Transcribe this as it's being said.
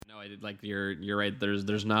Like you're right.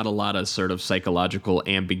 There's not a lot of sort of psychological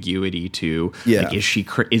ambiguity to Yeah. like, is she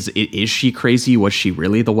crazy? Was she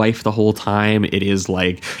really the wife the whole time? It is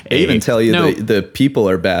like They even tell you the people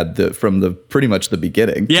are bad from the pretty much the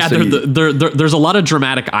beginning. Yeah, So there's a lot of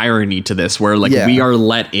dramatic irony to this, where like we are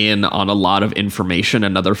let in on a lot of information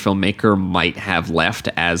another filmmaker might have left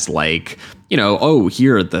as like, you know, oh,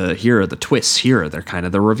 here are the twists, here they're kind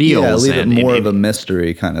of the reveals. Yeah, leave it more of a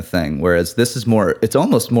mystery kind of thing. Whereas this is more, it's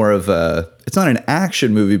almost more of it's not an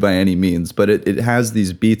action movie by any means, but it has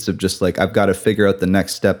these beats of just like, I've got to figure out the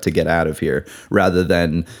next step to get out of here, rather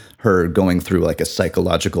than her going through like a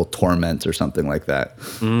psychological torment or something like that.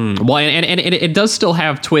 Well, and it does still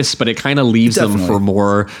have twists, but it kind of leaves them for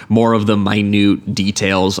more of the minute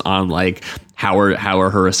details on like how are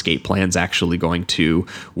her escape plans actually going to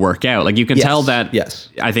work out. Like you can tell that. Yes,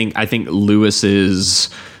 I think Lewis's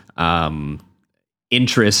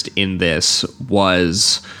interest in this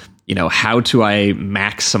was, you know, how do I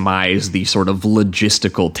maximize the sort of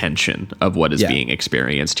logistical tension of what is being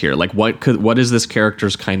experienced here? Like what is this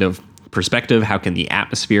character's kind of perspective? How can the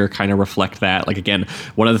atmosphere kind of reflect that? Like, again,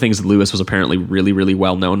 one of the things that Lewis was apparently really, really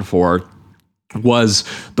well known for was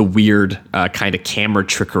the weird kind of camera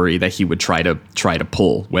trickery that he would try to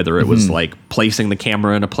pull, whether it was like placing the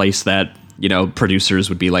camera in a place that, you know, producers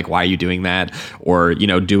would be like, why are you doing that? Or, you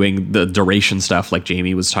know, doing the duration stuff like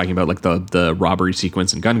Jamie was talking about, like the robbery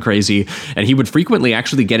sequence in Gun Crazy. And he would frequently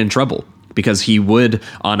actually get in trouble because he would,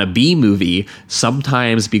 on a B movie,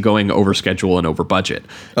 sometimes be going over schedule and over budget.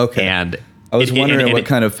 Okay. And I was wondering what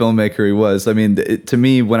kind of filmmaker he was. I mean, to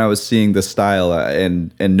me, when I was seeing the style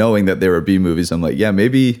and knowing that they were B movies, I'm like, yeah,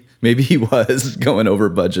 maybe he was going over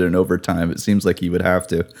budget and over time. It seems like he would have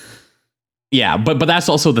to. Yeah, but that's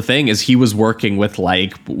also the thing, is he was working with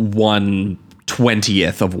like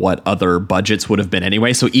 1/20th of what other budgets would have been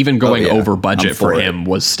anyway. So even going over budget for him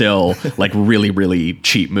was still like really, really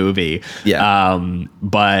cheap movie. Yeah.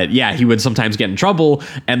 But yeah, he would sometimes get in trouble,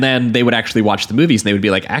 and then they would actually watch the movies and they would be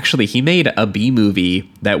like, actually, he made a B movie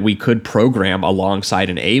that we could program alongside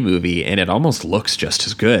an A movie, and it almost looks just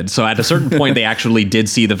as good. So at a certain point, they actually did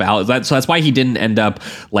see the value. So that's why he didn't end up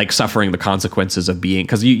like suffering the consequences of being,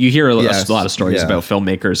 because you hear a lot of stories about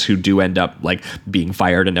filmmakers who do end up like being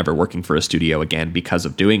fired and never working for a studio again because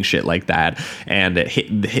of doing shit like that. And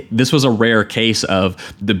this was a rare case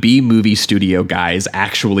of the B movie studio guys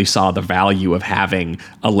actually saw the value of having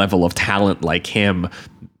a level of talent like him,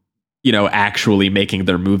 you know, actually making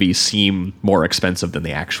their movies seem more expensive than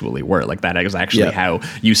they actually were. Like, that is actually how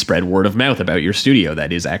you spread word of mouth about your studio.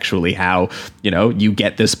 That is actually how, you know, you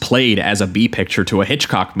get this played as a B picture to a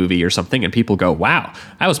Hitchcock movie or something, and people go, wow,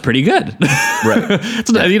 that was pretty good. Right.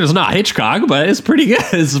 It's not Hitchcock, but it's pretty good.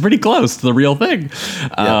 It's pretty close to the real thing.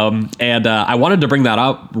 And I wanted to bring that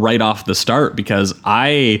up right off the start, because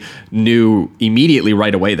I knew immediately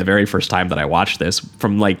right away, the very first time that I watched this,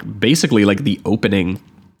 from like basically like the opening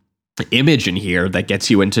image in here that gets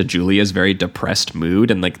you into Julia's very depressed mood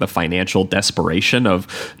and like the financial desperation of,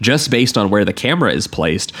 just based on where the camera is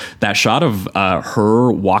placed, that shot of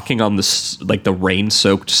her walking on this like the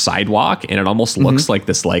rain-soaked sidewalk, and it almost looks like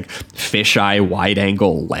this like fisheye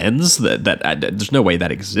wide-angle lens that there's no way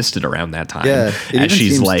that existed around that time. Yeah, it even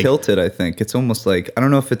she's seems like tilted. I think it's almost like, I don't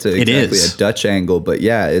know if it's exactly a Dutch angle, but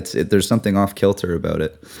yeah, there's something off kilter about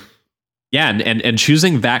it. Yeah, and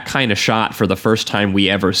choosing that kind of shot for the first time we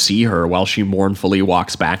ever see her, while she mournfully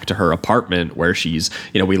walks back to her apartment, where she's,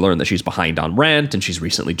 you know, we learn that she's behind on rent, and she's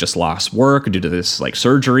recently just lost work due to this like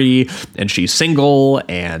surgery, and she's single,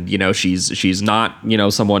 and, you know, she's not, you know,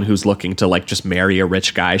 someone who's looking to like just marry a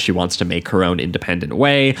rich guy. She wants to make her own independent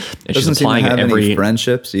way, and doesn't she's applying seem to have any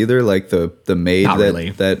friendships either. Like the maid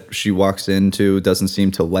that she walks into doesn't seem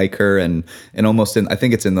to like her, and almost I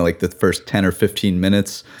think it's in the first 10 or 15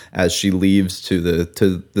 minutes as she leaves to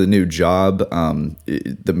the new job,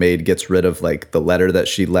 the maid gets rid of like the letter that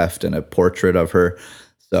she left and a portrait of her.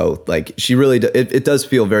 So like she really it does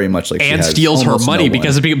feel very much like and she steals her money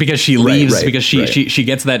because she leaves because right. she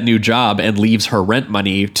gets that new job and leaves her rent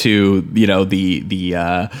money to, you know,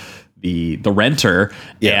 the renter.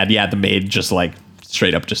 And the maid just like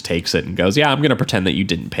straight up just takes it and goes, yeah, I'm going to pretend that you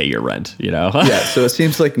didn't pay your rent, you know? So it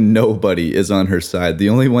seems like nobody is on her side. The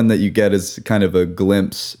only one that you get is kind of a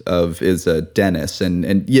glimpse of is Dennis.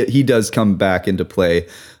 And yet he does come back into play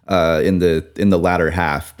in the latter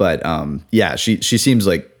half. But she seems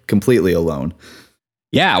like completely alone.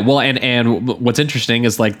 Yeah, well, and what's interesting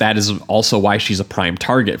is like that is also why she's a prime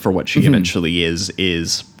target for what she eventually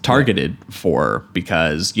is targeted for,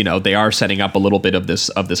 because, you know, they are setting up a little bit of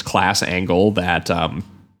this class angle that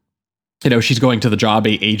she's going to the job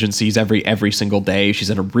agencies every single day.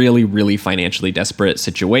 She's in a really, really financially desperate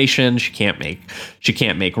situation. She can't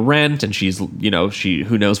make rent, and she's,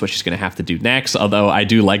 who knows what she's going to have to do next. Although I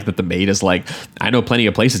do like that the maid is like, I know plenty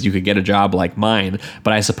of places you could get a job like mine,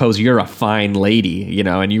 but I suppose you're a fine lady,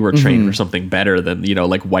 and you were trained for something better than,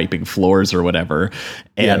 like wiping floors or whatever.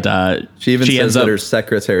 And she says that her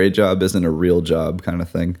secretary job isn't a real job, kind of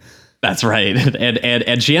thing. That's right.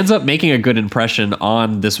 And she ends up making a good impression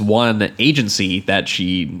on this one agency that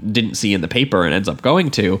she didn't see in the paper and ends up going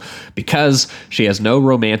to, because she has no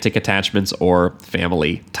romantic attachments or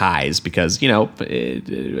family ties, because, kind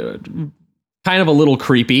of a little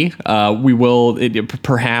creepy.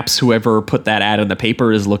 Perhaps whoever put that ad in the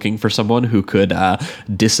paper is looking for someone who could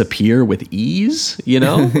disappear with ease,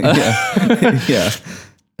 Yeah.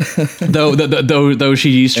 though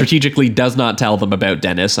she strategically does not tell them about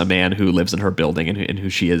Dennis, a man who lives in her building and who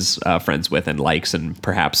she is friends with and likes and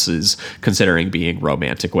perhaps is considering being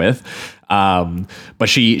romantic with. But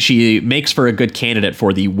she makes for a good candidate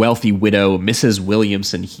for the wealthy widow, Mrs.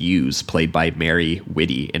 Williamson Hughes, played by Mary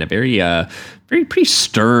Whitty, in a very pretty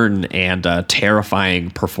stern and terrifying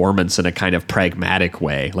performance in a kind of pragmatic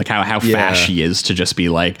way. Like how fast she is to just be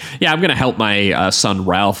like, yeah, I'm going to help my son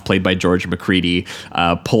Ralph, played by George McCready,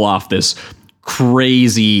 pull off this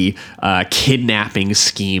crazy kidnapping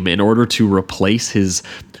scheme in order to replace his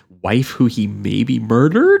wife, who he maybe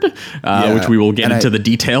murdered, which we will get into the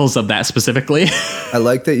details of that specifically. I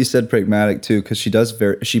like that you said pragmatic too, because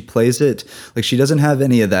she plays it like she doesn't have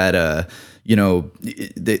any of that.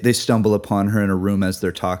 They stumble upon her in a room as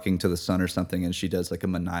they're talking to the son or something, and she does like a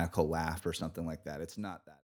maniacal laugh or something like that. It's not that.